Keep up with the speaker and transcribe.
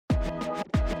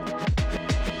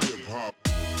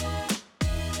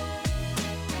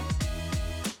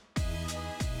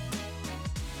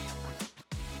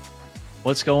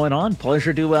What's going on?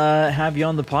 Pleasure to have you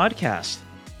on the podcast.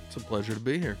 It's a pleasure to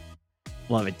be here.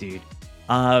 Love it, dude.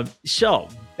 So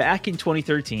back in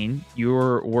 2013, you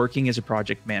were working as a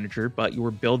project manager, but you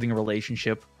were building a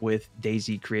relationship with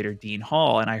Daisy creator Dean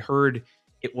Hall, and I heard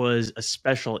it was a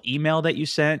special email that you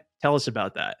sent. Tell us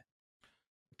about that.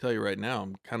 I tell you right now,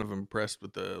 I'm kind of impressed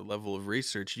with the level of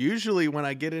research. Usually, when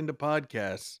I get into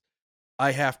podcasts,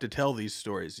 I have to tell these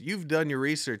stories. You've done your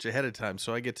research ahead of time,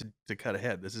 so I get to cut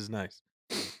ahead. This is nice.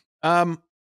 Um,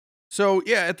 so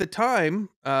yeah, at the time,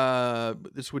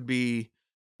 this would be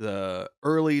the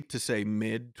early to say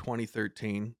mid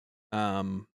 2013.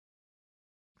 Um,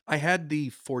 I had the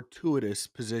fortuitous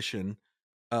position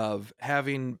of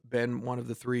having been one of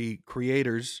the three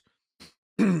creators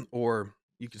or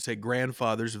you could say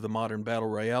grandfathers of the modern battle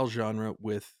royale genre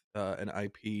with an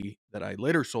IP that I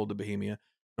later sold to Bohemia,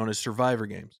 known as Survivor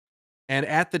Games. And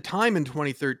at the time in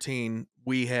 2013,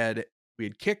 we had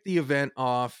kicked the event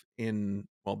off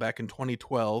back in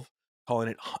 2012, calling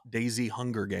it Daisy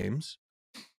Hunger Games,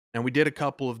 and we did a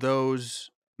couple of those.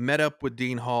 Met up with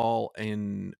Dean Hall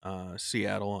in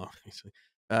Seattle, obviously,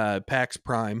 PAX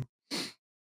Prime,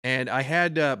 and I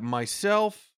had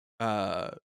myself,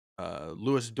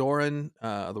 Louis Doran,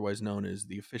 otherwise known as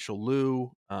the official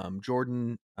Lou,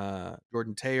 Jordan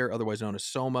Tayer, otherwise known as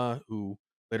Soma, who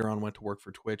later on went to work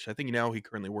for Twitch. I think now he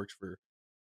currently works for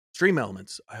Stream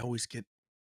Elements. I always get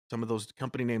some of those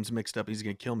company names mixed up. He's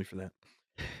gonna kill me for that.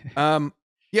 Um,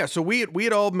 yeah, so we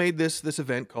had all made this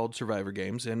event called Survivor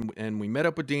Games, and we met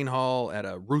up with Dean Hall at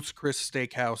a Ruth's Chris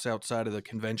Steakhouse outside of the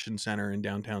convention center in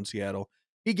downtown Seattle.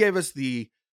 He gave us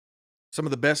some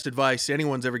of the best advice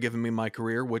anyone's ever given me in my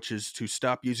career, which is to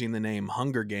stop using the name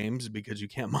Hunger Games because you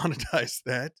can't monetize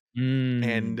that, Mm,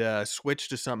 and switch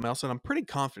to something else. And I'm pretty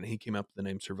confident he came up with the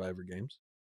name Survivor Games.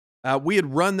 We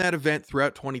had run that event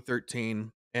throughout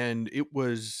 2013, and it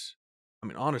was, I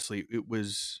mean, honestly, it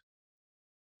was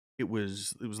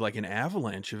like an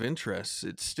avalanche of interest.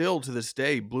 It still to this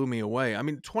day blew me away. I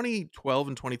mean, 2012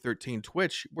 and 2013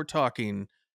 Twitch, we're talking,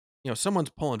 someone's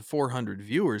pulling 400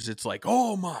 viewers. It's like,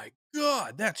 oh my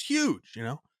god, that's huge.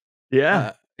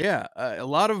 yeah. Yeah, a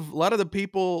lot of the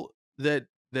people that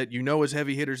as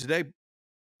heavy hitters today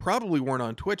probably weren't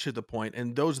on Twitch at the point,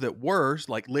 and those that were,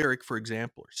 like Lyric, for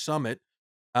example, or Summit,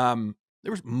 there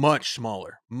was much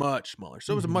smaller, much smaller.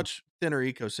 So it was a Mhm. much thinner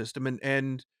ecosystem,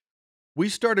 and we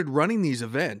started running these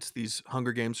events, these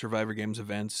Hunger Games, Survivor Games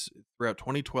events throughout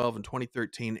 2012 and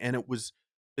 2013, and it was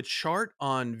the chart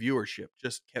on viewership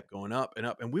just kept going up and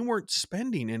up, and we weren't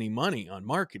spending any money on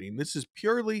marketing. This is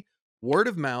purely word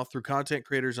of mouth through content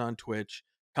creators on Twitch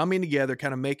coming together,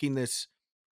 kind of making this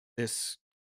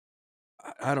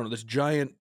I don't know, this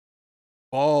giant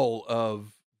ball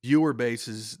of viewer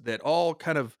bases that all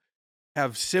kind of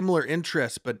have similar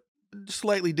interests, but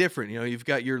slightly different. You've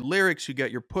got your Lyrics, you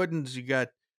got your Puddins, you got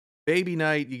Baby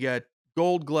Night, you got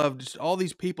Gold Glove, just all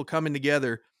these people coming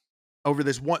together over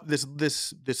this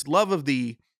love of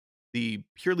the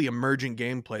purely emergent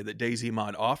gameplay that DayZ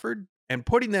Mod offered, and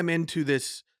putting them into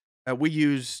this. I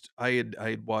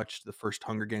had watched the first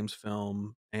Hunger Games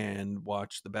film and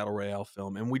watched the Battle Royale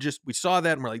film, and we saw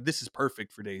that and we're like, this is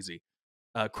perfect for Daisy.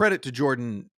 Credit to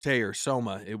Jordan Tayer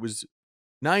Soma. It was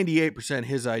 98%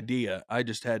 his idea. I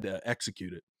just had to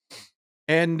execute it.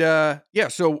 And yeah,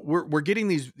 so we're getting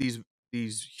these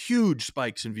huge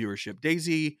spikes in viewership.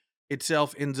 DayZ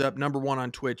itself ends up number one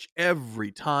on Twitch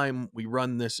every time we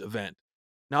run this event,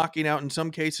 knocking out in some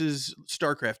cases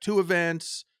StarCraft 2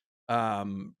 events,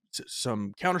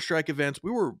 some Counter-Strike events.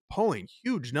 We were pulling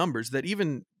huge numbers that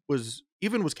even was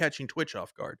catching Twitch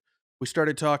off guard. We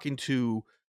started talking to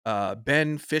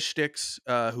Ben Fishsticks,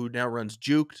 who now runs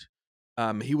Juked.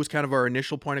 He was kind of our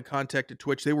initial point of contact at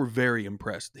Twitch. They were very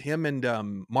impressed. Him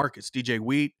and Marcus, DJ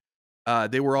Wheat,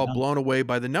 they were all Yeah. blown away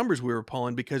by the numbers we were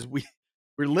pulling because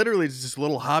we're literally just this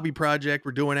little hobby project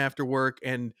we're doing after work,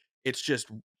 and it's just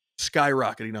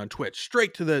skyrocketing on Twitch,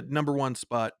 straight to the number one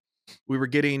spot. We were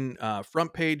getting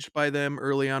front page by them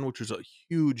early on, which was a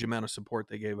huge amount of support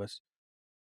they gave us.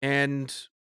 And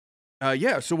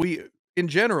yeah, so we, in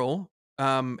general,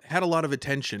 had a lot of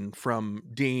attention from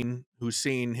Dean, who's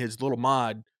seen his little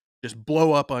mod just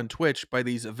blow up on Twitch by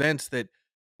these events that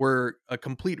were a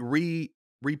complete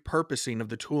repurposing of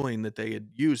the tooling that they had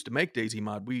used to make Daisy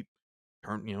Mod. We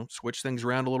switched things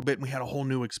around a little bit, and we had a whole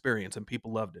new experience, and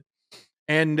people loved it.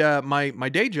 And my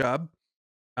day job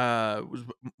was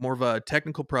more of a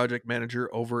technical project manager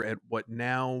over at what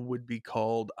now would be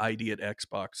called ID at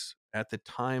Xbox. At the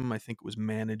time, I think it was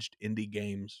Managed Indie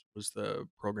Games was the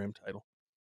program title.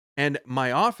 And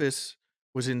my office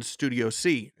was in Studio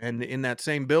C, and in that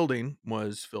same building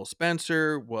was Phil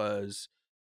Spencer, was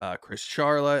Chris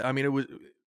Charla. I mean, it was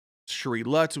Cherie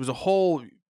Lutz. It was a whole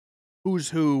who's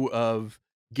who of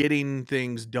getting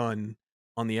things done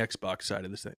on the Xbox side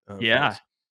of Yeah. this.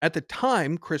 At the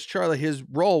time, Chris Charla, his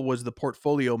role was the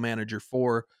portfolio manager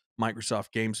for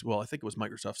Microsoft Games. Well, I think it was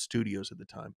Microsoft Studios at the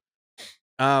time.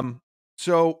 Um,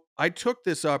 so I took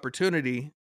this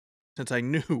opportunity since I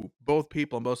knew both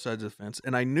people on both sides of the fence,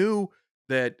 and I knew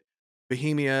that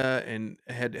Bohemia and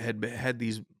had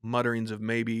these mutterings of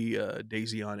maybe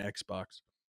Daisy on Xbox,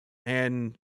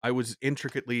 and I was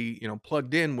intricately,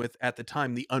 plugged in with at the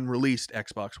time the unreleased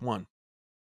Xbox One.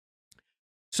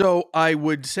 So I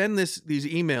would send these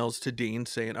emails to Dean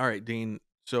saying, "All right, Dean.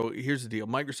 So here's the deal.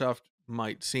 Microsoft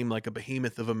might seem like a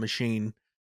behemoth of a machine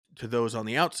to those on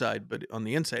the outside, but on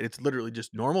the inside, it's literally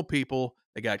just normal people.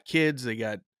 They got kids, they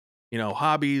got,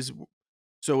 hobbies.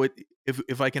 So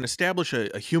if I can establish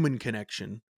a human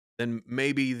connection, then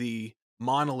maybe the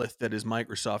monolith that is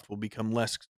Microsoft will become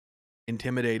less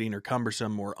intimidating or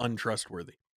cumbersome or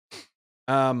untrustworthy."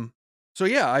 Um, so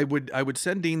yeah, I would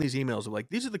send Dean these emails of like,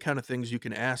 these are the kind of things you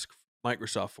can ask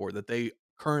Microsoft for that they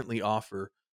currently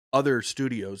offer other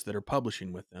studios that are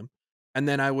publishing with them. And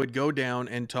then I would go down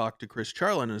and talk to Chris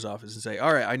Charlin in his office and say,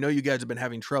 all right, I know you guys have been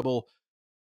having trouble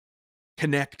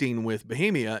connecting with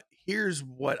Bohemia. Here's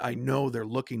what I know they're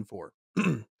looking for.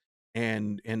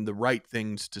 And the right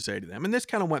things to say to them. And this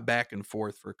kind of went back and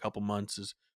forth for a couple months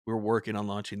as we were working on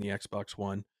launching the Xbox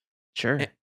One. A Sure.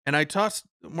 and I tossed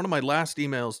one of my last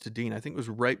emails to Dean, I think it was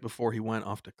right before he went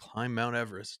off to climb Mount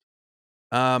Everest,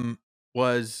 um,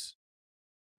 was,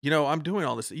 "I'm doing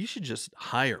all this, you should just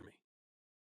hire me."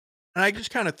 And I just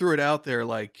kinda threw it out there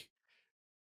like,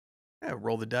 "Yeah,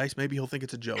 roll the dice, maybe he'll think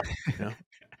it's a joke," you know?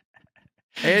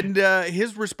 And,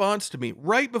 his response to me,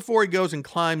 right before he goes and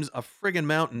climbs a friggin'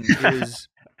 mountain is,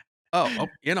 "Oh,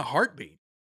 in a heartbeat."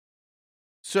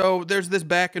 So, there's this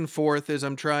back and forth as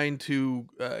I'm trying to,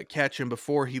 catch him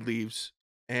before he leaves,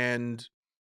 and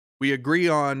we agree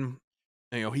on,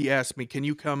 he asked me, "Can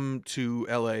you come to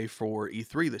LA for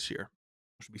E3 this year?"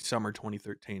 Which would be summer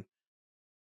 2013.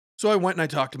 So I went and I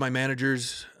talked to my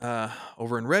managers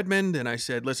over in Redmond, and I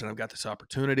said, "Listen, I've got this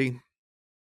opportunity,"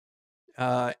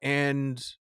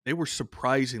 and they were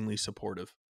surprisingly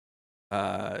supportive.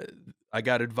 Uh, I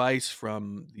got advice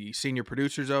from the senior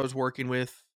producers I was working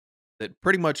with that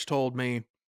pretty much told me,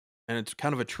 and it's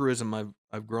kind of a truism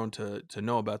I've grown to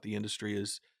know about the industry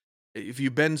is if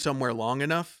you've been somewhere long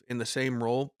enough in the same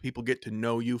role, people get to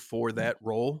know you for that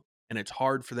role, and it's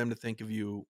hard for them to think of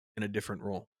you in a different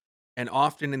role. And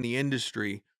often in the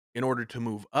industry, in order to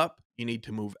move up, you need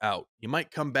to move out. You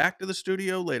might come back to the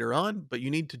studio later on, but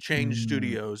you need to change Mm,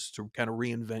 studios to kind of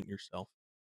reinvent yourself.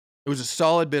 It was a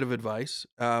solid bit of advice.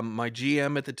 My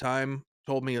GM at the time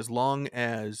told me as long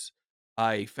as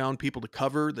I found people to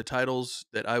cover the titles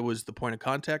that I was the point of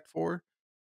contact for,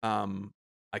 um,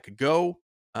 I could go,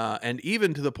 and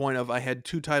even to the point of I had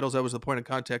 2 titles I was the point of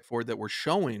contact for that were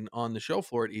showing on the show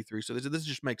floor at E3, so they said, "This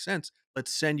just makes sense.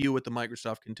 Let's send you with the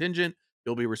Microsoft contingent.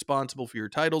 You'll be responsible for your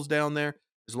titles down there.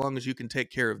 As long as you can take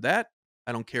care of that,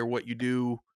 I don't care what you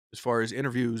do as far as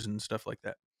interviews and stuff like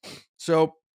that."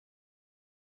 So,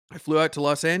 I flew out to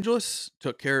Los Angeles,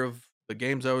 took care of the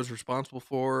games I was responsible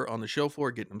for on the show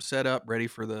floor, getting them set up, ready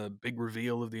for the big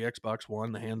reveal of the Xbox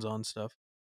One, the hands-on stuff.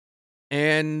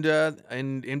 And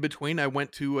in between, I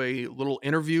went to a little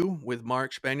interview with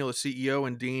Mark Spaniel, the CEO,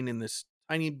 and Dean in this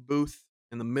tiny booth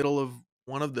in the middle of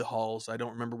one of the halls. I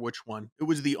don't remember which one. It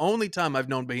was the only time I've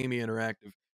known Bohemia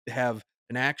Interactive to have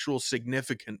an actual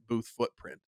significant booth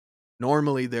footprint.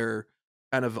 Normally, they're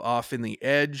kind of off in the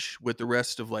edge with the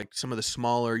rest of like some of the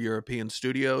smaller European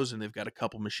studios, and they've got a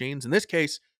couple machines. In this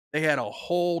case, they had a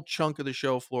whole chunk of the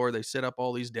show floor. They set up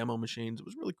all these demo machines. It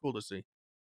was really cool to see.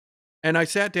 And I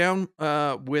sat down,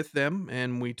 with them,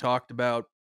 and we talked about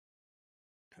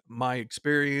my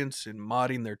experience in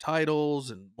modding their titles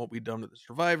and what we'd done with the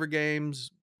Survivor games,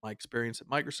 my experience at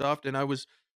Microsoft, and I was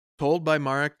told by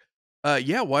Marek,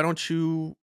 "Yeah, why don't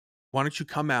you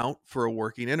come out for a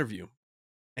working interview?"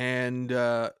 And,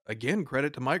 again,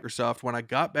 credit to Microsoft, when I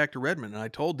got back to Redmond and I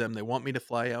told them they want me to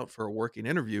fly out for a working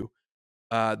interview,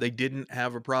 they didn't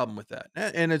have a problem with that,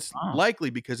 and it's oh, likely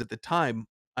because at the time,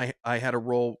 I had a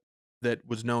role that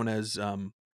was known as,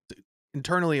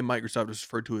 internally in Microsoft, it's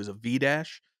referred to as a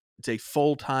VDash. It's a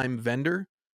full-time vendor.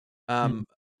 mm, Um,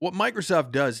 what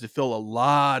Microsoft does to fill a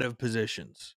lot of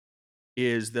positions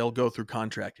is they'll go through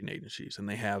contracting agencies, and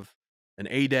they have an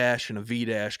A-dash and a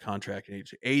V-dash contracting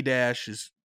agency. A-dash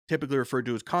is typically referred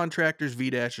to as contractors,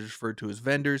 V-dash is referred to as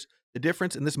vendors. The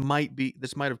difference, and this might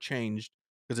have changed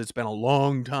because it's been a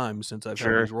long time since I've held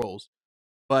sure. these roles,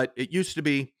 but it used to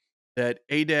be that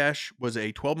A Dash was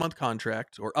a 12-month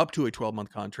contract or up to a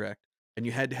 12-month contract, and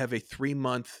you had to have a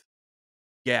 3-month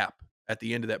gap at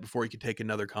the end of that before you could take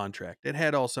another contract. It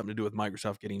had all something to do with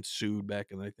Microsoft getting sued back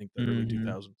in, I think, the early Mhm.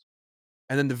 2000s.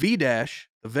 And then the V Dash,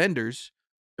 the vendors,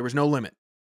 there was no limit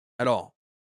at all.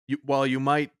 While you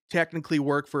might technically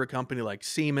work for a company like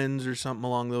Siemens or something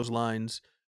along those lines,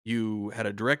 you had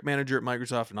a direct manager at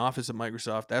Microsoft, an office at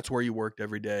Microsoft. That's where you worked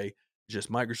every day. Just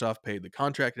Microsoft paid the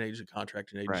contracting agency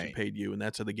Right. paid you, and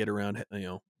that's how they get around,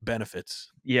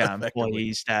 benefits Yeah, effectively.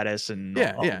 employee status and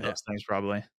Yeah, all yeah, of yeah. those things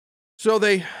probably. So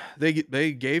they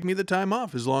gave me the time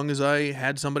off as long as I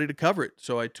had somebody to cover it.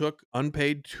 So I took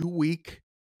unpaid 2-week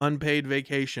unpaid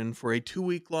vacation for a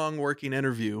 2-week long working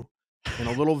interview in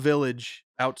a little village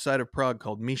outside of Prague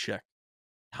called Mishek.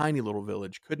 Tiny little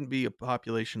village. Couldn't be a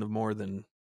population of more than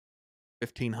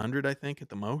 1,500, I think, at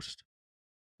the most.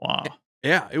 Eh Wow.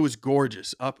 Yeah, it was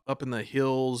gorgeous. Up in the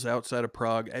hills outside of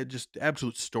Prague. Just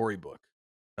absolute storybook,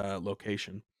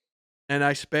 location. And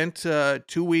I spent,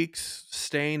 2 weeks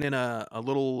staying in a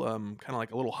little, kinda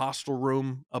like a little hostel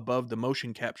room above the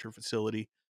motion capture facility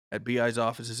at BI's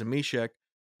offices in Meshek,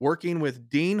 working with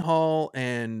Dean Hall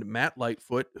and Matt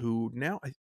Lightfoot, who now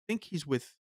I think he's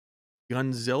with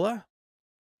Gunzilla.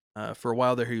 For a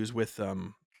while there, he was with,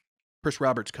 Chris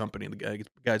Roberts' company, the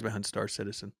guys behind Star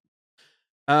Citizen.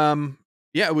 Um,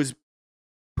 yeah, it was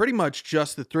pretty much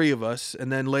just the 3 of us,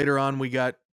 and then later on, we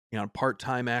got,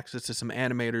 part-time access to some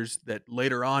animators that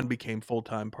later on became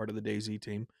full-time part of the DayZ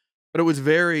team. But it was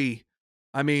very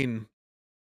I mean,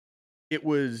 it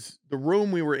was the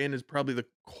room we were in is probably the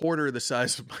quarter the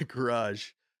size of my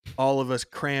garage, all of us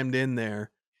crammed in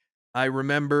there. I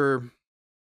remember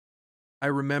I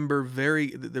remember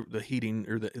very the heating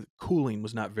or the cooling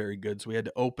was not very good, so we had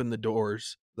to open the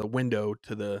window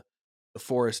to the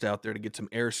forest out there to get some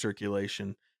air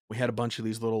circulation. We had a bunch of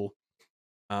these little,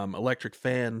 electric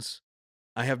fans.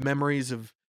 I have memories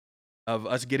of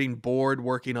us getting bored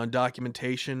working on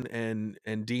documentation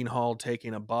and Dean Hall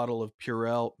taking a bottle of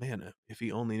Purell. Man, if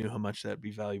he only knew how much that'd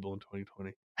be valuable in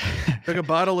 2020. Took a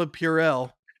bottle of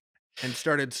Purell and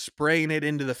started spraying it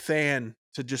into the fan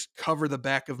to just cover the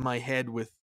back of my head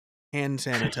with hand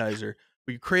sanitizer.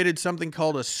 We created something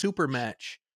called a super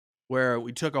match, where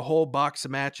we took a whole box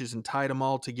of matches and tied them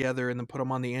all together and then put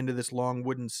them on the end of this long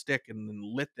wooden stick and then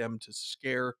lit them to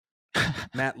scare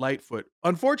Matt Lightfoot.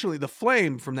 Unfortunately, the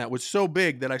flame from that was so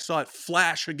big that I saw it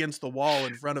flash against the wall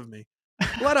in front of me.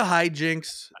 A lot of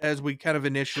hijinks as we kind of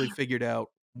initially figured out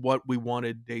what we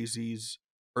wanted DayZ's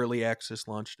early access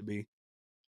launch to be.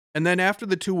 And then after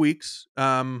the 2 weeks,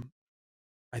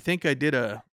 I think I did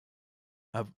a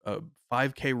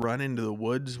 5K run into the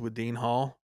woods with Dean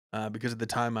Hall, because at the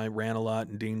time I ran a lot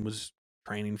and Dean was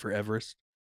training for Everest.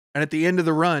 And at the end of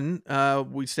the run,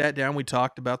 we sat down, we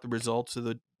talked about the results of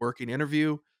the working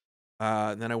interview.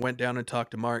 Then I went down and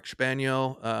talked to Mark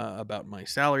Spaniel, about my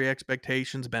salary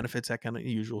expectations, benefits, that kind of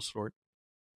usual sort.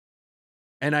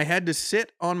 And I had to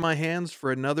sit on my hands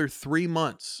for another 3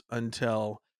 months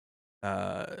until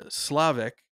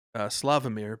Slavomir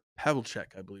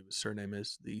Pavlicek, I believe his surname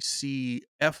is, the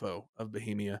CFO of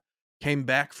Bohemia, came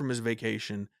back from his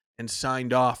vacation and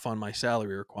signed off on my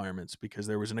salary requirements because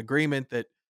there was an agreement that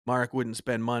Marek wouldn't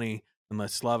spend money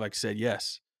unless Slavak said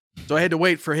yes. So I had to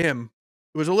wait for him.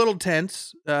 It was a little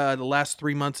tense the last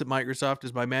 3 months at Microsoft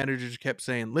as my managers kept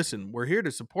saying, "Listen, we're here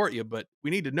to support you, but we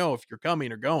need to know if you're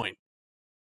coming or going."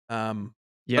 Um,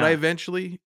 but I Yeah.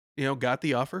 eventually, got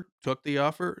the offer, took the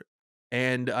offer,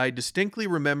 and I distinctly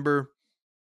remember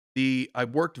I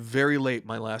worked very late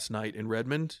my last night in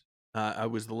Redmond. I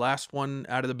was the last one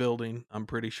out of the building, I'm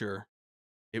pretty sure.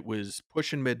 It was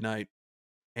pushing midnight,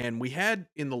 and we had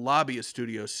in the lobby of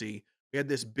Studio C, we had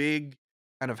this big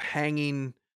kind of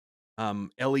hanging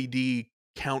LED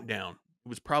countdown. It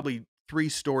was probably 3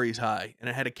 stories high, and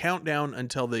it had a countdown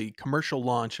until the commercial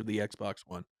launch of the Xbox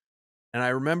One. And I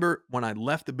remember when I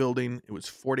left the building, it was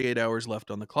 48 hours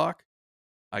left on the clock.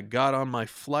 I got on my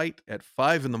flight at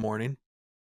 5 in the morning,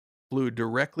 flew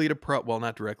directly to Prague. Well,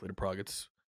 not directly to Prague. It's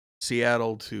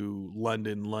Seattle to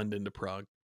London, London to Prague.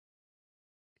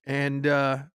 And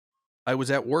I was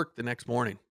at work the next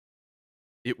morning.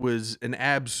 It was an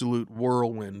absolute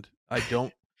whirlwind. I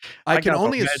I can gotta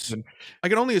only imagine. I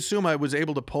can only assume I was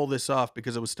able to pull this off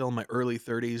because I was still in my early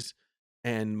 30s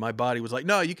and my body was like,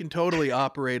 "No, you can totally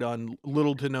operate on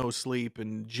little to no sleep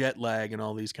and jet lag and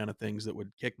all these kind of things that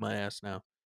would kick my ass now."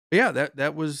 But yeah,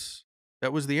 that was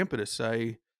the impetus.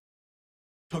 I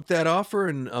took that offer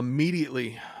and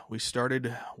immediately we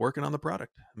started working on the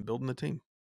product and building the team.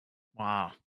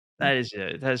 Wow. Yeah.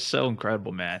 That is so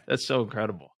incredible, man. That's so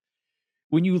incredible.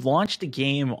 when you launched a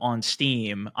game on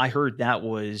Steam, I heard that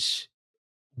was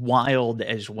wild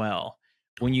as well.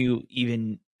 When you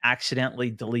even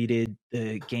accidentally deleted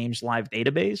the game's live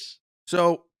database?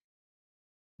 So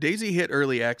Daisy hit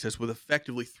early access with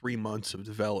effectively 3 months of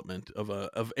development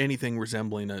of anything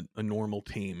resembling a normal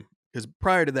team. Because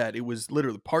prior to that, it was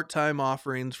literally part-time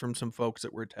offerings from some folks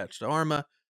that were attached to Arma,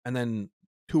 and then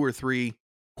 2 or 3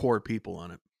 core people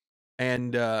on it.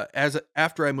 And, as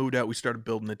after I moved out, we started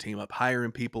building the team up,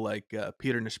 hiring people like,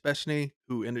 Peter Nespesny,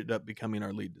 who ended up becoming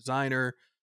our lead designer,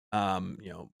 you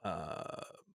know,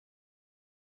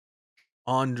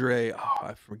 Andre,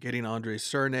 I'm forgetting Andre's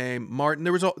surname, Martin.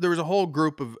 There was a whole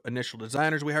group of initial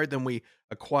designers we hired. Then we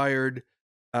acquired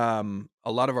a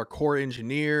lot of our core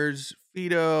engineers,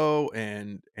 Fido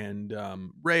and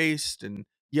Raced and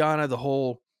Yana. The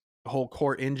whole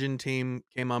core engine team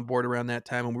came on board around that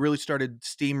time, and we really started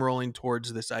steamrolling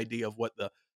towards this idea of what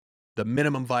the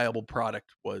minimum viable product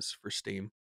was for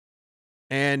Steam.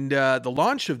 And the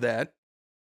launch of that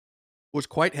was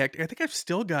quite hectic. I think I've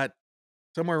still got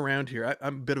somewhere around here.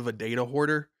 I'm a bit of a data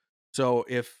hoarder, so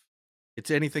if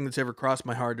it's anything that's ever crossed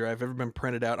my hard drive, ever been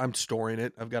printed out, I'm storing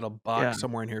it. I've got a Yeah. box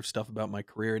somewhere in here of stuff about my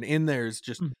career, and in there's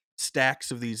just Mm.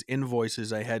 stacks of these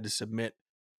invoices I had to submit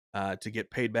to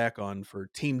get paid back on for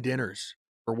team dinners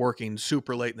for working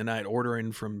super late in the night,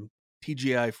 ordering from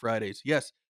TGI Fridays.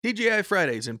 Yes, TGI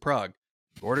Fridays in Prague.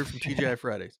 Ordered from TGI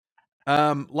Fridays.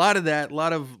 A lot of that, a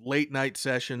lot of late night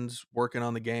sessions working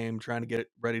on the game, trying to get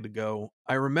it ready to go.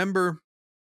 I remember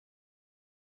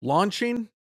launching,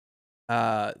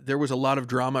 there was a lot of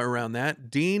drama around that.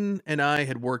 Dean and I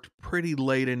had worked pretty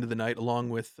late into the night along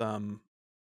with, gal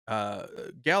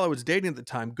I was dating at the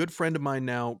time, good friend of mine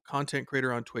now, content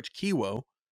creator on Twitch, Kiwo.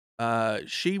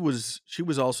 She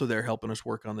was also there helping us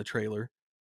work on the trailer,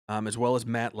 as well as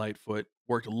Matt Lightfoot.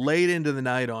 Worked late into the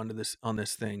night on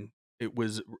this thing. It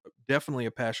was definitely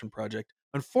a passion project.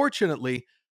 Unfortunately,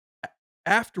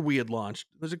 after we had launched,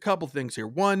 there's a couple things here.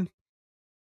 One,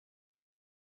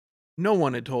 no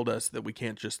one had told us that we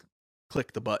can't just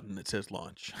click the button that says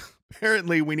launch.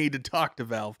 Apparently, we need to talk to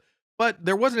Valve, but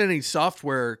there wasn't any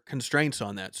software constraints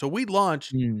on that. So we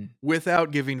launched Mm.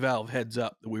 without giving Valve heads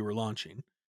up that we were launching.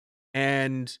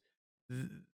 And th-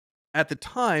 at the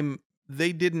time,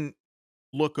 they didn't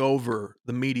look over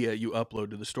the media you upload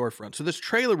to the storefront. So this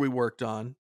trailer we worked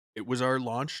on, it was our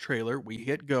launch trailer. We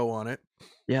hit go on it.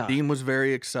 Yeah. Dean was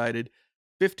very excited.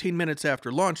 15 minutes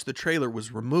after launch, the trailer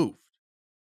was removed.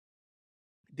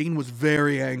 Dean was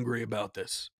very angry about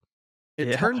this. It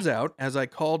Yeah. turns out, as I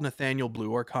called Nathaniel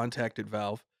Blue, our contact at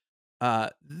Valve,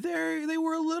 they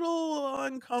were a little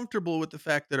uncomfortable with the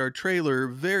fact that our trailer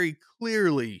very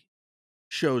clearly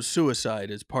shows suicide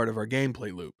as part of our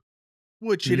gameplay loop,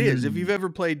 which it is. If you've Mm. ever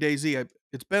played DayZ,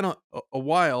 it's been a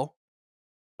while,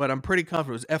 but I'm pretty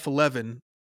confident it was F11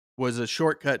 was a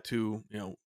shortcut to,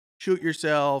 shoot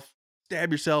yourself,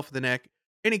 stab yourself in the neck,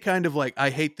 any kind of like, I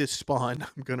hate this spawn,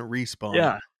 I'm gonna respawn.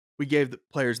 Yeah. We gave the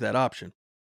players that option.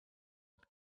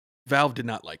 Valve did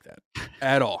not like that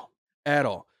at all, at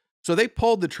all. So they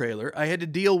pulled the trailer. I had to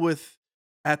deal with,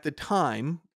 at the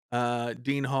time,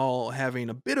 Dean Hall having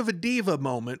a bit of a diva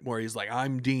moment where he's like,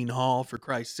 "I'm Dean Hall, for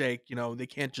Christ's sake, they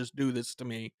can't just do this to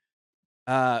me."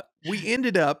 We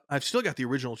ended up, I've still got the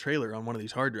original trailer on one of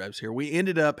these hard drives here. We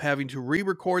ended up having to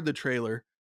re-record the trailer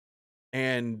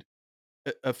and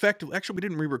effectively, actually, we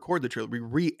didn't re-record the trailer. We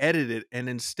re-edited it, and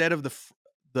instead of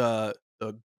the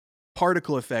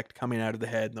particle effect coming out of the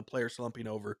head and the player slumping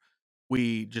over,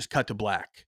 we just cut to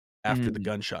black after the Mm.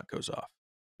 gunshot goes off.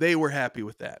 They were happy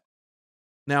with that.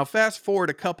 Now, fast forward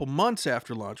a couple months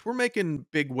after launch, we're making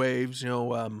big waves.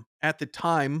 At the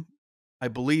time, I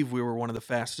believe we were one of the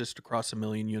fastest to cross 1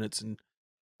 million units, and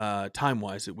time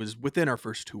wise, it was within our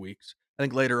first 2 weeks. I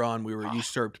think later on we were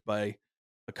usurped by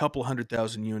a couple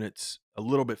 100,000 units, a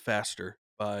little bit faster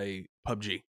by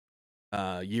PUBG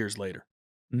years later.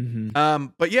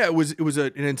 Mhm. But yeah, it was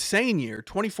an insane year.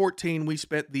 2014, we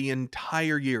spent the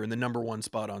entire year in the number one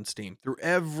spot on Steam through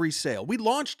every sale. We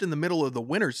launched in the middle of the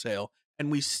winter sale, and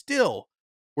we still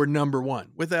were number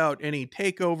one without any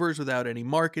takeovers, without any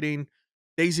marketing.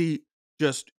 Daisy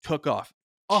just took off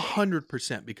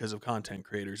 100% because of content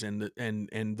creators and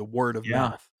the word of Yeah.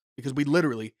 mouth. Because we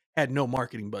literally had no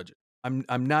marketing budget. I'm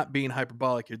not being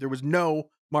hyperbolic here. There was no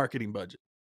marketing budget,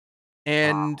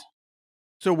 and Wow.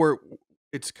 so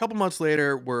it's a couple months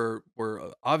later, we're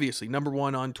obviously number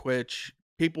 1 on Twitch.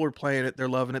 People are playing it, they're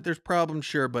loving it. There's problems,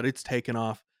 sure, but it's taken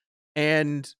off.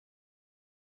 And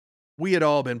we had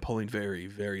all been pulling very,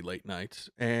 very late nights.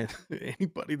 And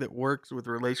anybody that works with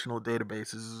relational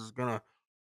databases is gonna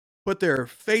put their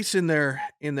face in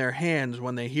their hands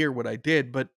when they hear what I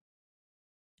did. But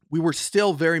we were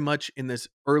still very much in this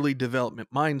early development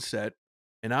mindset,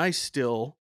 and I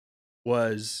still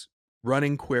was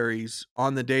running queries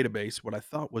on the database, what I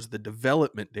thought was the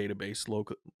development database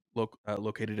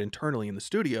located internally in the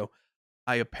studio.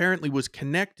 I apparently was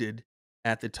connected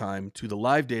at the time to the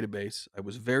live database. I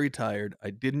was very tired.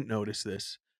 I didn't notice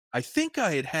this. I think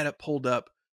I had it pulled up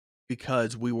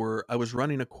because I was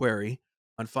running a query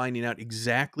on finding out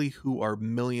exactly who our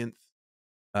millionth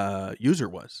user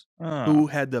was, who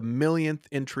had the millionth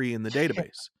entry in the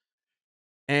database.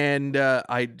 And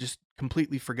I just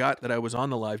completely forgot that I was on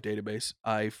the live database.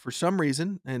 For some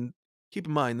reason, and keep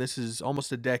in mind, this is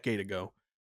almost a decade ago,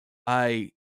 I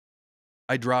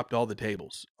dropped all the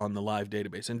tables on the live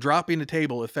database. And dropping a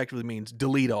table effectively means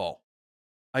delete all.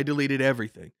 I deleted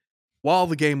everything while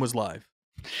the game was live.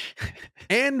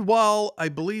 And while I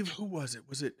believe, who was it?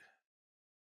 I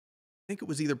think it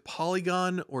was either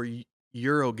Polygon or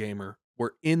Eurogamer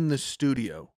were in the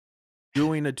studio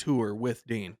doing a tour with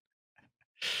Dean.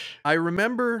 I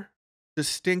remember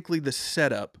distinctly the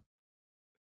setup.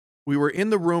 We were in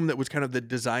the room that was kind of the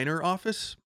designer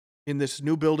office in this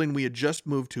new building we had just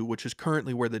moved to, which is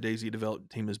currently where the DayZ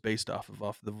development team is based off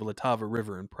the Vltava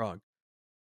River in Prague.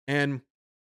 And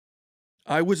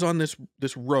I was on this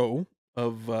row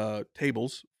of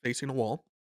tables facing a wall,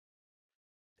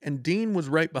 and Dean was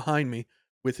right behind me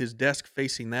with his desk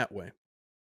facing that way.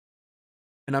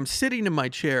 And I'm sitting in my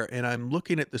chair and I'm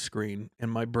looking at the screen,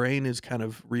 and my brain is kind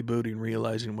of rebooting,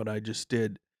 realizing what I just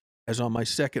did. As on my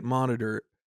second monitor,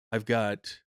 I've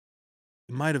got,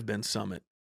 it might have been Summit.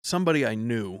 Somebody I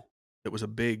knew that was a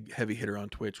big heavy hitter on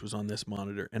Twitch was on this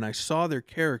monitor, and I saw their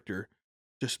character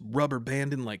just rubber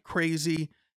banding like crazy,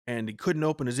 and he couldn't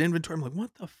open his inventory. I'm like,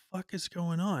 what the fuck is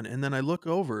going on? And then I look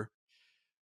over,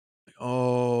 like,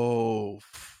 oh,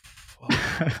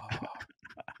 fuck.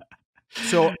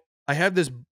 So I have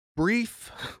this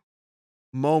brief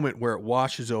moment where it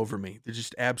washes over me. There's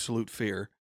just absolute fear.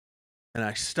 And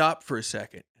I stop for a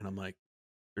second, and I'm like,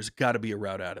 there's got to be a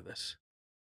route out of this.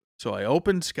 So I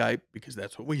opened Skype, because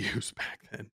that's what we used back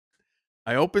then.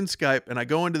 I opened Skype, and I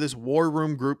go into this war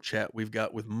room group chat we've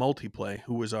got with Multiplay,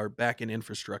 who was our backend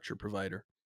infrastructure provider.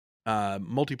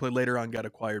 Multiplay later on got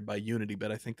acquired by Unity,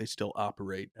 but I think they still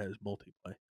operate as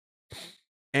Multiplay.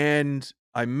 And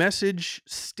I message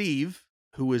Steve,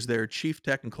 who is their chief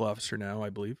technical officer now, I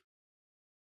believe.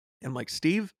 And I'm like,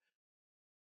 Steve,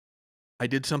 I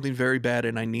did something very bad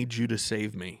and I need you to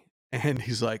save me. And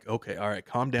he's like, okay, all right,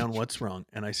 calm down. What's wrong?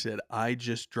 And I said, I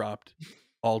just dropped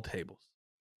all tables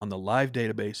on the live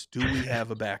database. Do we have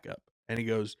a backup? And he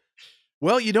goes,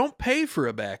 well, you don't pay for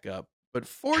a backup, but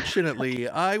fortunately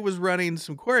I was running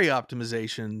some query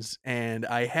optimizations and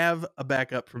I have a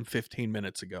backup from 15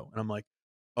 minutes ago. And I'm like,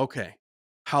 okay,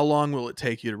 how long will it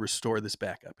take you to restore this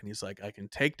backup? And he's like, I can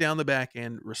take down the back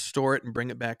end, restore it, and bring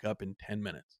it back up in 10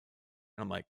 minutes. And I'm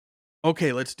like,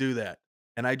 okay, let's do that.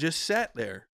 And I just sat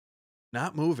there,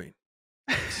 not moving,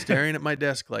 staring at my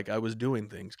desk like I was doing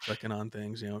things, clicking on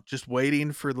things, just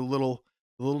waiting for the little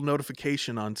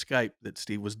notification on Skype that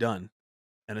Steve was done.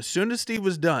 And as soon as Steve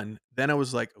was done, then I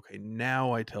was like, okay,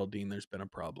 now I tell Dean there's been a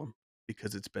problem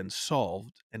because it's been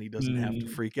solved and he doesn't have to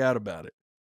freak out about it.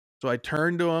 So I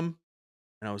turned to him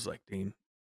and I was like, Dean,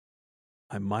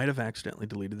 I might have accidentally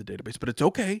deleted the database, but it's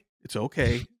okay. It's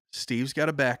okay. Steve's got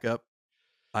a backup.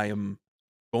 I am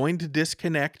going to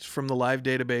disconnect from the live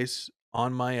database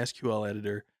on my SQL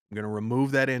editor. I'm going to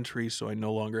remove that entry so I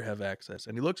no longer have access.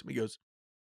 And he looks at me and goes,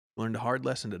 learned a hard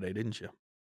lesson today, didn't you?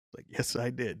 I'm like, yes, I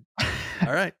did.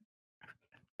 All right.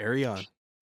 Carry on.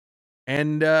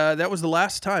 And that was the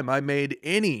last time I made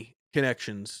any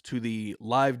connections to the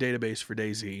live database for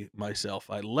DayZ myself.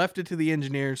 I left it to the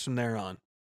engineers from there on.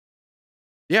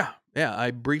 Yeah.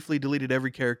 I briefly deleted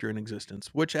every character in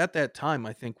existence, which at that time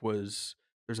I think there's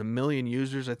a million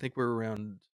users. I think we're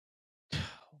around,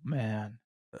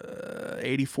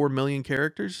 84 million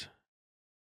characters.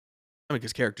 I mean,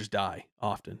 because characters die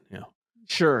often,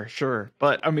 Sure.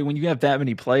 But I mean, when you have that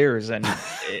many players and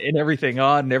everything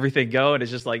on and everything going, it's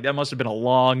just like, that must have been a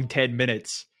long 10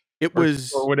 minutes. It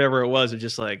was, or whatever it was. It's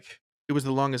just like, it was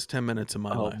the longest 10 minutes of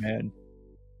my life. Oh man.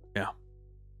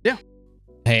 Yeah.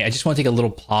 Hey, I just want to take a little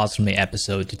pause from the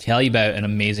episode to tell you about an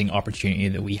amazing opportunity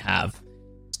that we have.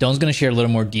 Stone's going to share a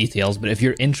little more details, but if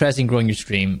you're interested in growing your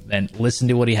stream, then listen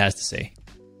to what he has to say.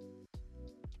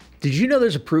 Did you know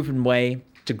there's a proven way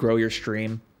to grow your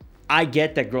stream? I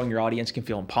get that growing your audience can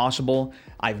feel impossible.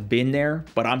 I've been there,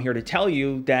 but I'm here to tell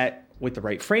you that with the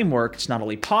right framework, it's not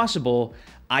only possible,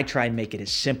 I try and make it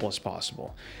as simple as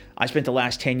possible. I spent the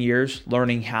last 10 years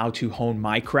learning how to hone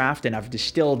my craft, and I've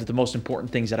distilled the most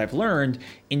important things that I've learned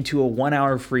into a 1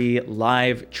 hour free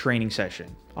live training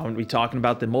session. I'm going to be talking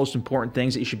about the most important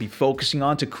things that you should be focusing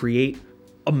on to create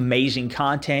amazing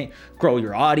content, grow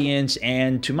your audience,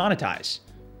 and to monetize.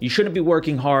 You shouldn't be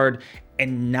working hard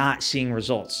and not seeing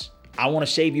results. I want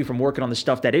to save you from working on the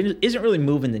stuff that isn't really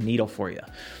moving the needle for you.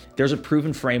 There's a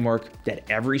proven framework that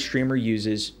every streamer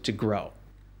uses to grow.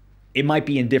 It might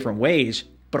be in different ways,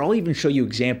 but I'll even show you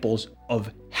examples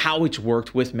of how it's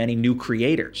worked with many new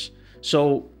creators.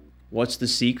 So, what's the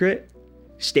secret?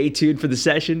 Stay tuned for the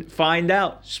session. Find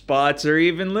out. Spots are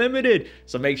even limited.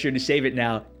 So make sure to save it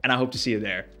now, and I hope to see you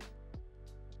there.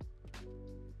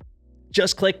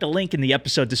 Just click the link in the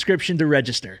episode description to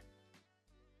register.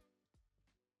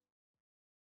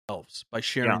 By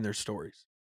sharing their stories.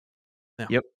 Yeah.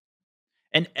 Yep.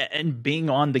 And being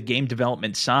on the game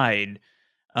development side,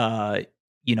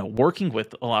 working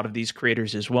with a lot of these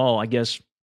creators as well, I guess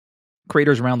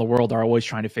creators around the world are always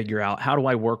trying to figure out, how do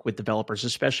I work with developers,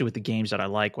 especially with the games that I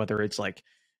like, whether it's like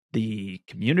the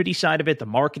community side of it, the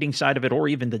marketing side of it, or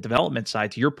even the development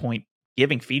side. To your point,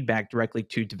 giving feedback directly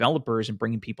to developers and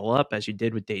bringing people up as you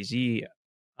did with DayZ.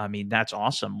 I mean, that's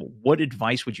awesome. What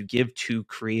advice would you give to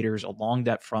creators along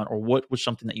that front, or what was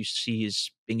something that you see as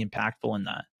being impactful in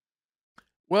that?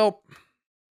 Well,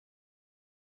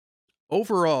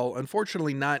 overall,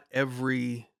 unfortunately, not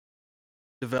every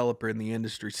developer in the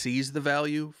industry sees the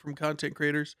value from content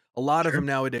creators. A lot of them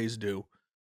nowadays do.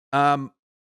 I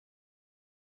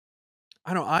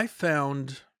don't know. I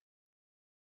found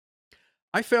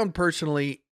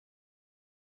personally,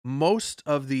 most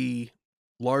of the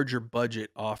larger budget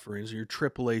offerings, your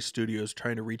AAA studios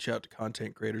trying to reach out to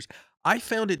content creators, I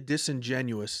found it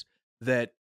disingenuous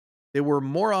that they were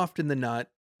more often than not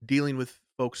dealing with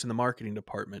folks in the marketing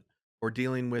department or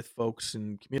dealing with folks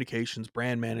in communications,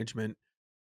 brand management,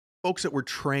 folks that were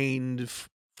trained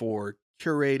for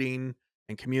curating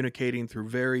and communicating through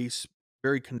very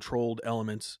controlled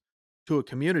elements to a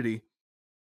community.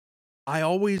 I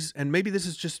always, and maybe this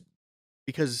is just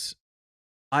because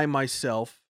I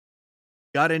myself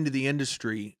got into the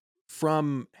industry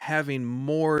from having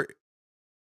more,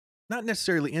 not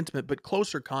necessarily intimate, but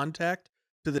closer contact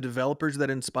to the developers that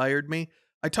inspired me.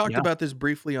 I talked about this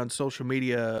briefly on social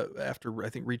media after, I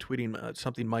think, retweeting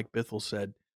something Mike Bithell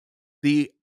said.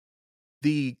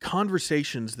 The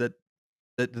conversations that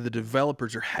the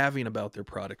developers are having about their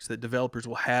products, that developers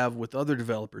will have with other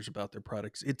developers about their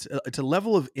products, it's a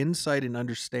level of insight and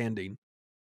understanding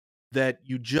that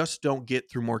you just don't get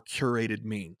through more curated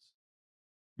means.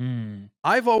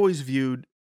 I've always viewed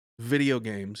video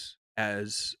games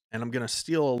as, and I'm going to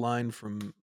steal a line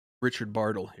from Richard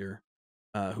Bartle here,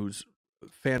 who's a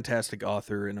fantastic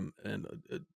author and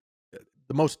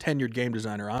the most tenured game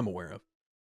designer I'm aware of.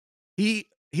 He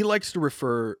likes to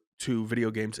refer to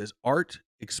video games as art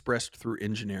expressed through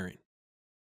engineering.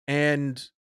 And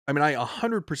I mean, I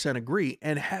 100% agree.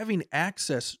 And having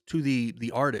access to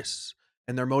the artists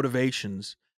and their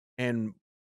motivations and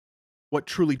what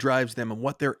truly drives them and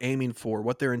what they're aiming for,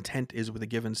 what their intent is with a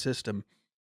given system,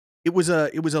 it was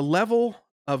a level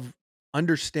of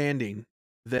understanding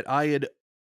that I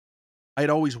had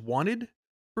always wanted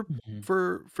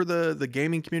for the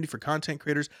gaming community, for content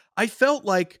creators. I felt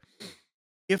like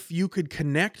if you could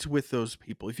connect with those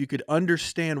people, if you could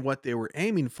understand what they were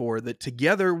aiming for, that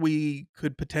together we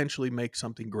could potentially make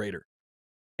something greater.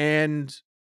 And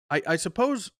I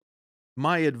suppose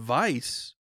my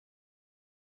advice,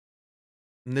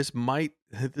 and this might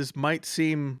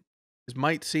seem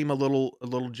a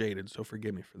little jaded, so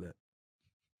forgive me for that.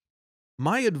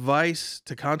 My advice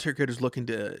to content creators looking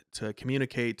to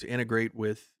communicate, to integrate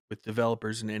with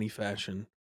developers in any fashion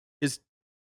is,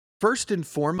 first and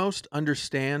foremost,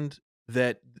 understand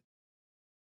that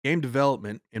game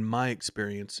development, in my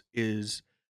experience, is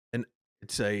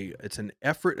it's an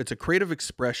effort, it's a creative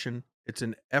expression, it's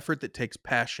an effort that takes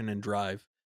passion and drive,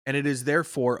 and it is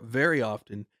therefore very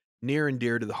often near and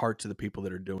dear to the hearts of the people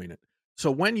that are doing it.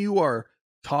 So when you are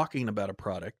talking about a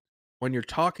product, when you're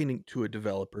talking to a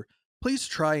developer, please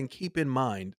try and keep in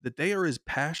mind that they are as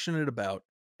passionate about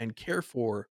and care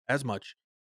for as much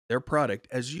their product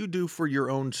as you do for your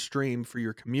own stream, for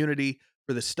your community,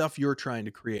 for the stuff you're trying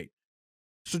to create.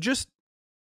 So just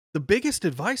the biggest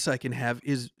advice I can have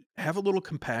is have a little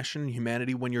compassion and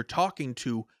humanity when you're talking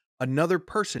to another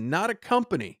person, not a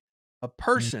company, a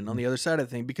person on the other side of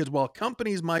the thing. Because while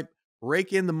companies might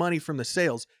rake in the money from the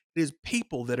sales, it is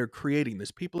people that are creating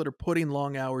this, people that are putting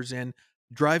long hours in,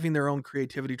 driving their own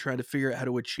creativity, trying to figure out how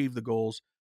to achieve the goals.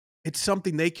 it's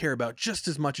something they care about just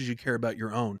as much as you care about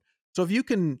your own. So if you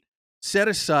can set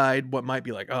aside what might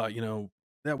be like, oh,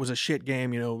 that was a shit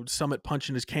game, Summit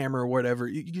punching his camera or whatever.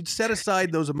 You'd set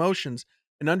aside those emotions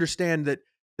and understand that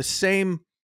the same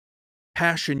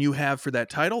passion you have for that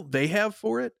title, they have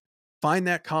for it. Find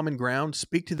that common ground,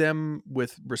 speak to them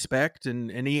with respect and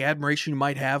any admiration you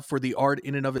might have for the art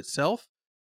in and of itself.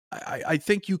 I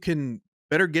think you can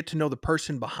better get to know the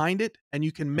person behind it, and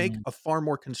you can make Mm, a far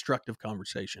more constructive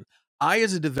conversation. I,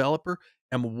 as a developer,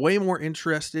 am way more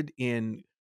interested in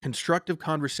constructive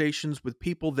conversations with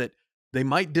people that they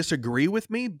might disagree with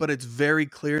me, but it's very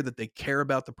clear that they care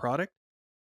about the product.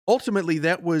 Ultimately,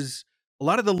 that was a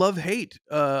lot of the love hate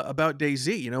about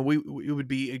DayZ. It would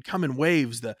be it'd come in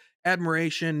waves, the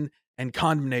admiration,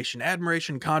 condemnation,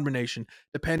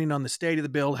 depending on the state of the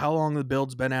build, how long the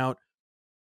build's been out.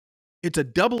 It's a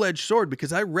double-edged sword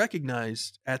because I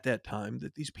recognized at that time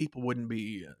that these people wouldn't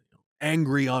be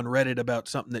angry on Reddit about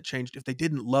something that changed if they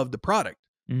didn't love the product.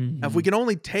 Now, if we mhm. can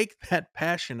only take that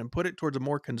passion and put it towards a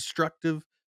more constructive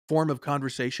form of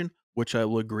conversation, which I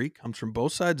will agree comes from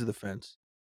both sides of the fence,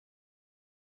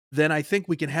 then I think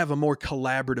we can have a more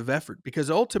collaborative effort.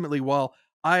 Because ultimately, while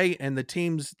I and the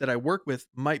teams that I work with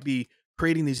might be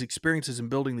creating these experiences and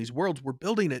building these worlds, we're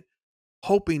building it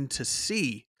hoping to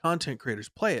see content creators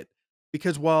play it.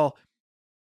 Because while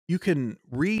you can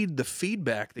read the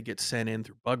feedback that gets sent in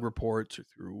through bug reports or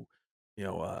through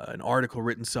an article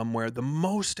written somewhere, the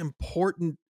most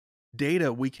important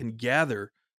data we can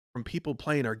gather from people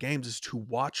playing our games is to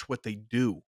watch what they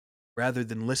do rather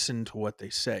than listen to what they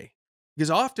say.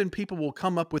 Because often people will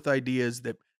come up with ideas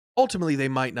that ultimately they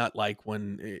might not like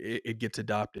when it gets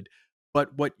adopted.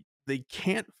 But what they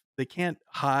can't they can't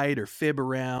hide or fib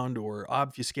around or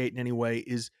obfuscate in any way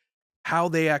is how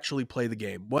they actually play the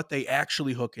game, what they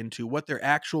actually hook into, what their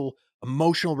actual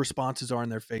emotional responses are in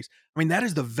their face. I mean, that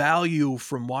is the value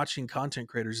from watching content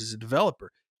creators as a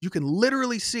developer. You can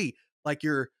literally see, like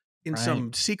you're in Right.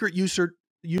 some secret user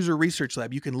research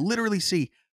lab, you can literally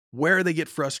see where they get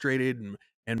frustrated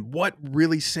and what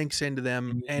really sinks into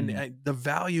them, and Mhm. the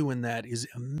value in that is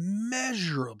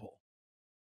immeasurable.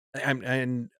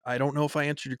 And I don't know if I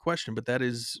answered your question, but that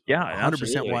is Yeah,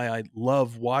 100% absolutely. why I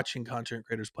love watching content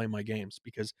creators play my games,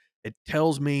 because it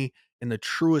tells me in the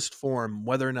truest form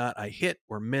whether or not I hit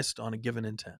or missed on a given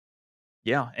intent.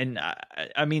 Yeah, and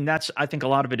I mean, that's I think a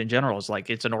lot of it in general is like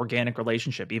it's an organic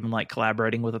relationship, even like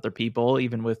collaborating with other people,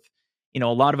 even with, a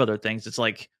lot of other things. It's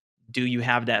like, do you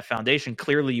have that foundation?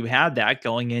 Clearly you had that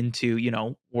going into,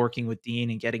 working with Dean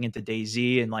and getting into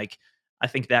DayZ. And like I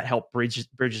think that helped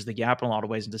bridges the gap in a lot of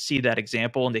ways. And to see that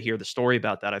example and to hear the story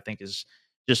about that, I think is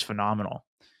just phenomenal.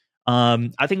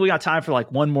 I think we got time for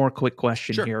like one more quick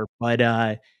question Sure. here,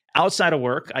 but outside of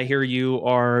work, I hear you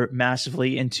are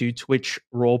massively into Twitch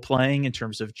role playing in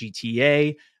terms of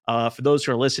GTA. For those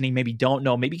who are listening, maybe don't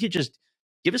know, maybe you could just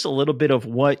give us a little bit of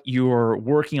what you're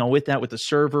working on with that with the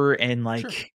server and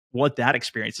Sure. like what that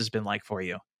experience has been like for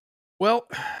you. Well,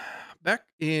 back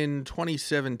in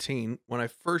 2017, when I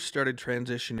first started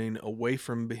transitioning away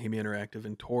from Bohemia Interactive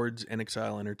and towards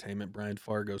NXIL Entertainment, Brian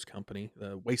Fargo's company,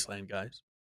 the Wasteland guys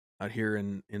out here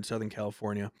in Southern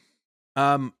California.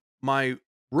 My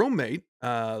roommate,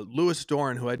 Lewis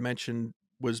Doran, who I'd mentioned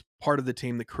was part of the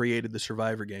team that created the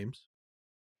Survivor games.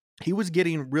 He was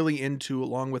getting really into,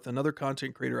 along with another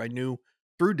content creator I knew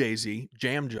through DayZ,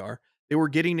 Jamjar. They were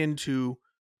getting into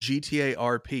GTA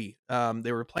RP.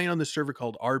 They were playing on this server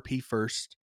called RP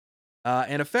First,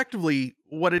 and effectively,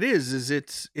 what it is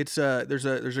it's there's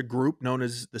a group known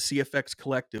as the CFX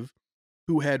Collective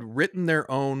who had written their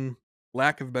own,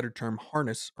 lack of a better term,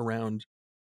 harness around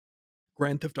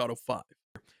Grand Theft Auto 5.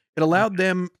 It allowed Okay.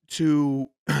 them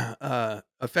to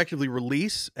effectively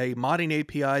release a modding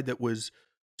API that was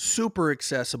super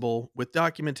accessible with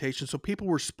documentation. So people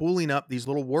were spooling up these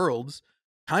little worlds,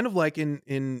 kind of like in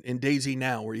DayZ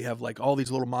now, where you have like all these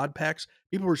little mod packs.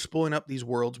 People were spooling up these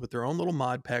worlds with their own little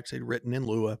mod packs they'd written in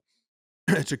Lua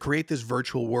to create this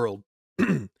virtual world.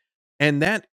 And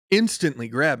that instantly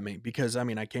grabbed me because I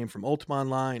mean, I came from Ultima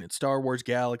Online and Star Wars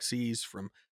Galaxies, from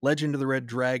Legend of the Red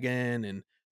Dragon and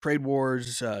Trade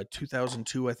Wars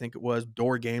 2002, I think it was,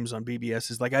 Door Games on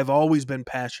BBSs. Like I've always been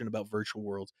passionate about virtual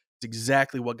worlds. It's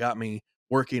exactly what got me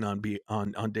working on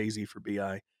DayZ for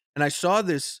BI. And I saw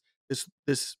this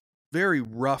very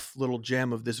rough little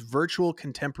gem of this virtual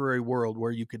contemporary world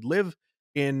where you could live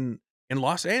in in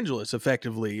Los Angeles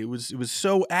effectively. It was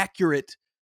so accurate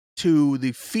to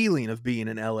the feeling of being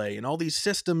in LA, and all these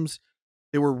systems,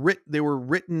 they were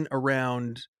written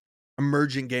around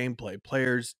emergent gameplay,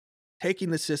 players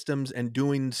taking the systems and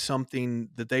doing something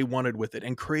that they wanted with it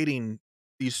and creating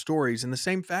these stories in the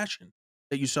same fashion.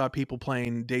 that you saw people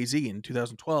playing DayZ in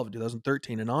 2012,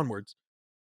 2013, and onwards.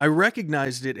 I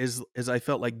recognized it as I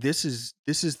felt like this is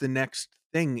the next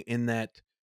thing in that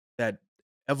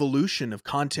evolution of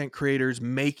content creators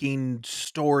making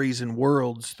stories and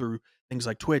worlds through things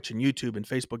like Twitch and YouTube and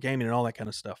Facebook gaming and all that kind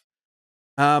of stuff.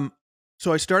 Um,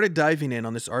 so I started diving in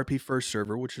on this RP First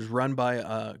server, which is run by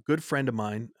a good friend of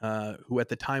mine, who at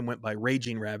the time went by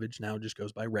Raging Ravage, now just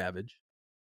goes by Ravage.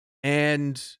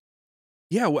 And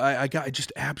yeah, it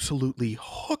just absolutely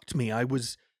hooked me. I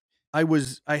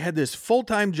had this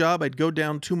full-time job. I'd go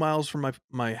down 2 miles from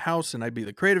my house, and I'd be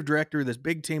the creative director of this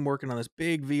big team working on this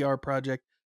big VR project.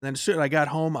 And then as soon as I got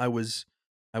home, I was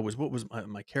what was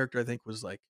my character, I think, was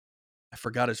like, I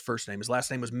forgot his first name. His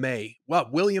last name was May. Well,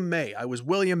 William May. I was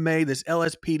William May, this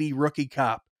LSPD rookie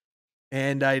cop,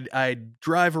 and I'd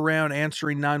drive around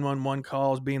answering 911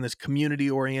 calls, being this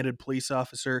community-oriented police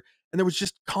officer, and there was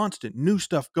just constant new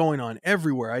stuff going on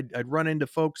everywhere. I'd run into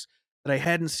folks that I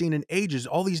hadn't seen in ages.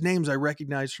 All these names I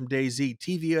recognized from DayZ: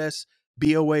 TVS,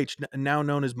 BOH, now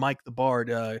known as Mike the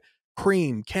Bard,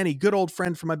 Cream, Kenny, good old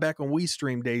friend from my back when we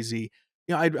streamed DayZ.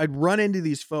 You know, I'd run into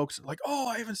these folks like, oh,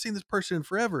 I haven't seen this person in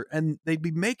forever, and they'd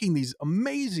be making these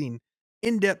amazing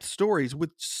in-depth stories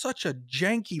with such a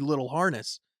janky little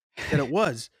harness that it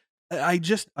was. I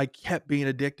kept being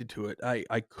addicted to it.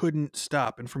 I couldn't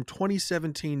stop. And from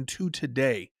 2017 to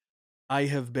today, I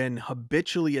have been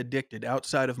habitually addicted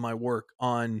outside of my work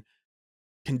on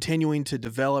continuing to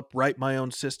develop, write my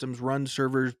own systems, run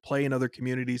servers, play in other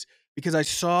communities, because I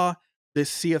saw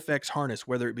this CFX harness,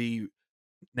 whether it be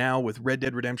now with Red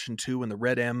Dead Redemption 2 and the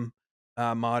Red M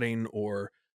modding,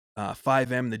 or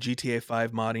 5M, the GTA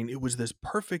 5 modding. It was this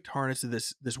perfect harness of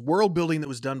this world building that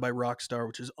was done by Rockstar,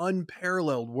 which is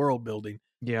unparalleled world building.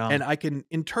 Yeah. And I can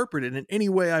interpret it in any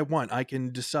way I want. I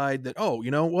can decide that, oh,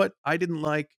 you know what? I didn't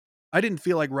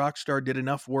feel like Rockstar did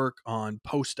enough work on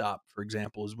Post-Op, for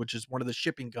example, which is one of the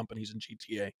shipping companies in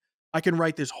GTA. I can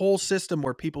write this whole system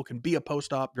where people can be a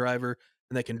Post-Op driver,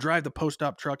 and they can drive the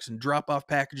Post-Op trucks and drop off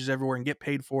packages everywhere and get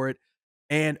paid for it.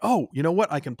 And oh, you know what?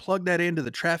 I can plug that into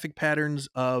the traffic patterns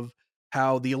of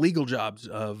how the illegal jobs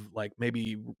of, like,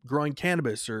 maybe growing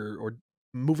cannabis or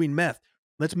moving meth.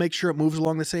 Let's make sure it moves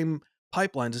along the same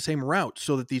pipelines, the same route,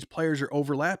 so that these players are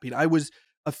overlapping. I was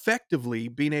effectively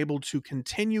being able to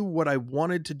continue what I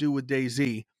wanted to do with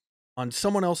DayZ on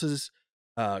someone else's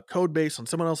code base, on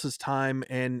someone else's time,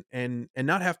 and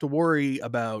not have to worry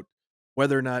about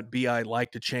whether or not BI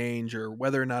liked a change, or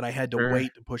whether or not I had to Sure.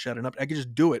 wait to push out an update. I could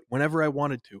just do it whenever I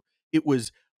wanted to. It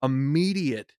was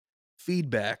immediate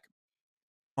feedback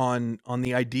on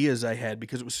the ideas I had,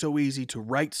 because it was so easy to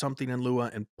write something in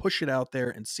Lua and push it out there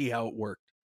and see how it worked.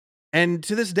 And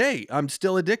to this day, I'm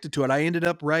still addicted to it. I ended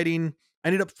up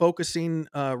focusing,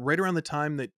 right around the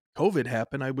time that COVID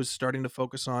happened. I was starting to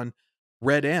focus on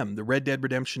Red M, the Red Dead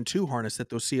Redemption 2 harness that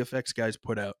those CFX guys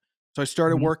put out. So I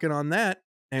started Mhm. working on that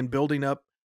and building up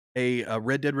a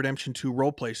Red Dead Redemption 2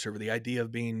 roleplay server. The idea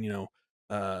of being,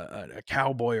 a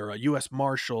cowboy or a U.S.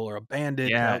 Marshal or a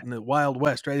bandit Yeah. out in the Wild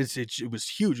West, right? It was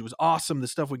huge. It was awesome, the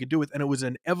stuff we could do with, and it was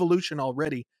an evolution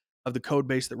already of the code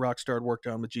base that Rockstar had worked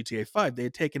on with GTA 5. They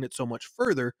had taken it so much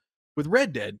further with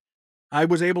Red Dead. I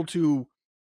was able to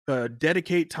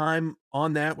dedicate time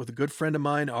on that with a good friend of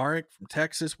mine, Arik from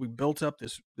Texas. We built up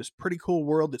this pretty cool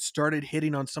world that started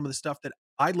hitting on some of the stuff that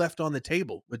I left on the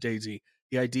table with DayZ.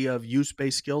 The idea of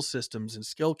use-based skill systems and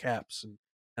skill caps, and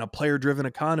a player-driven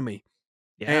economy.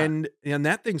 Yeah. And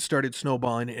that thing started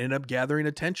snowballing and ended up gathering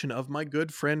attention of my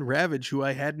good friend Ravage, who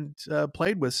I hadn't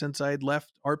played with since I had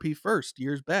left RP First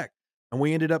years back. And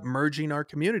we ended up merging our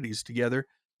communities together,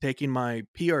 taking my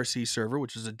PRC server,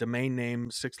 which is a domain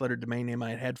name, 6-letter domain name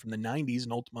I had from the 90s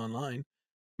in Ultima Online,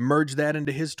 merge that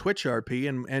into his Twitch RP,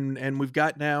 and we've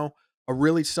got now a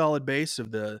really solid base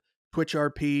of the Twitch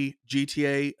RP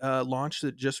GTA launch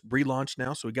that just relaunched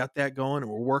now. So we got that going,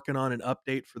 and we're working on an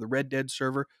update for the Red Dead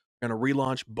server. We're going to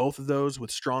relaunch both of those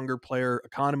with stronger player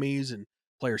economies and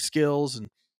player skills. And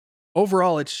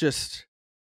overall, it's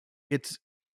it's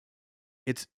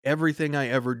everything I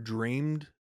ever dreamed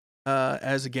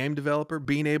as a game developer.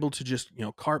 Being able to just,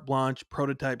 carte blanche,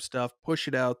 prototype stuff, push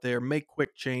it out there, make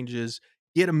quick changes,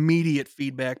 get immediate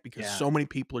feedback because Yeah. so many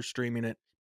people are streaming it.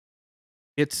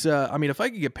 It's I mean, if I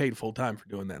could get paid full time for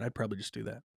doing that, I'd probably just do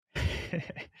that.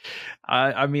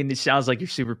 I mean, it sounds like you're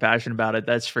super passionate about it.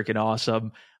 That's freaking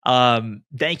awesome.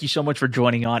 Thank you so much for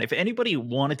joining on. If anybody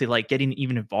wanted to like getting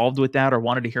even involved with that or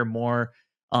wanted to hear more,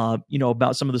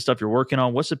 about some of the stuff you're working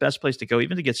on, what's the best place to go,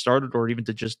 even to get started or even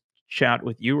to just chat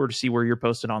with you or to see where you're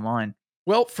posted online?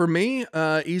 Well, for me,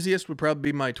 easiest would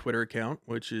probably be my Twitter account,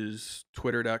 which is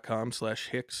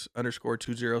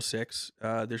twitter.com/Hicks_206.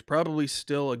 There's probably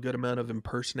still a good amount of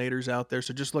impersonators out there,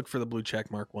 so just look for the blue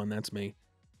checkmark one. That's me.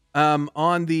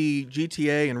 On the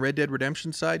GTA and Red Dead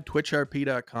Redemption side,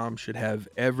 twitchrp.com should have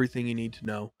everything you need to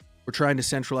know. We're trying to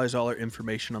centralize all our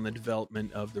information on the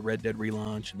development of the Red Dead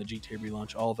relaunch and the GTA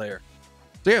relaunch, all there.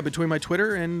 So yeah, between my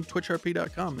Twitter and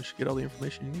twitchrp.com, I should get all the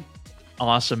information you need.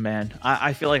 Awesome, man.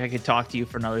 I feel like I could talk to you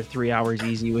for another 3 hours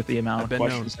easy with the amount of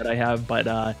questions that I have, but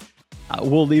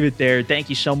we'll leave it there. Thank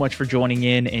you so much for joining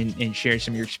in and sharing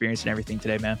some of your experience and everything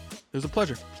today, man. It was a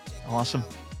pleasure. Awesome.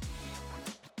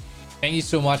 Thank you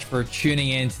so much for tuning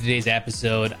in to today's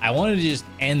episode. I wanted to just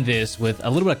end this with a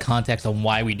little bit of context on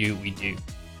why we do what we do.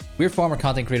 We're former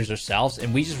content creators ourselves,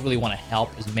 and we just really want to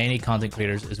help as many content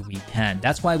creators as we can.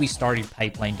 That's why we started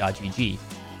Pipeline.gg.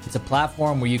 It's a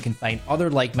platform where you can find other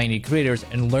like-minded creators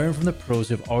and learn from the pros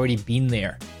who have already been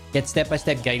there. Get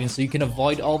step-by-step guidance so you can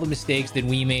avoid all the mistakes that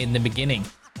we made in the beginning.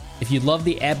 If you love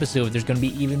the episode, there's going to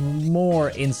be even more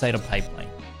insight on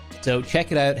Pipeline. So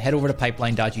check it out. Head over to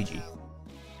Pipeline.gg.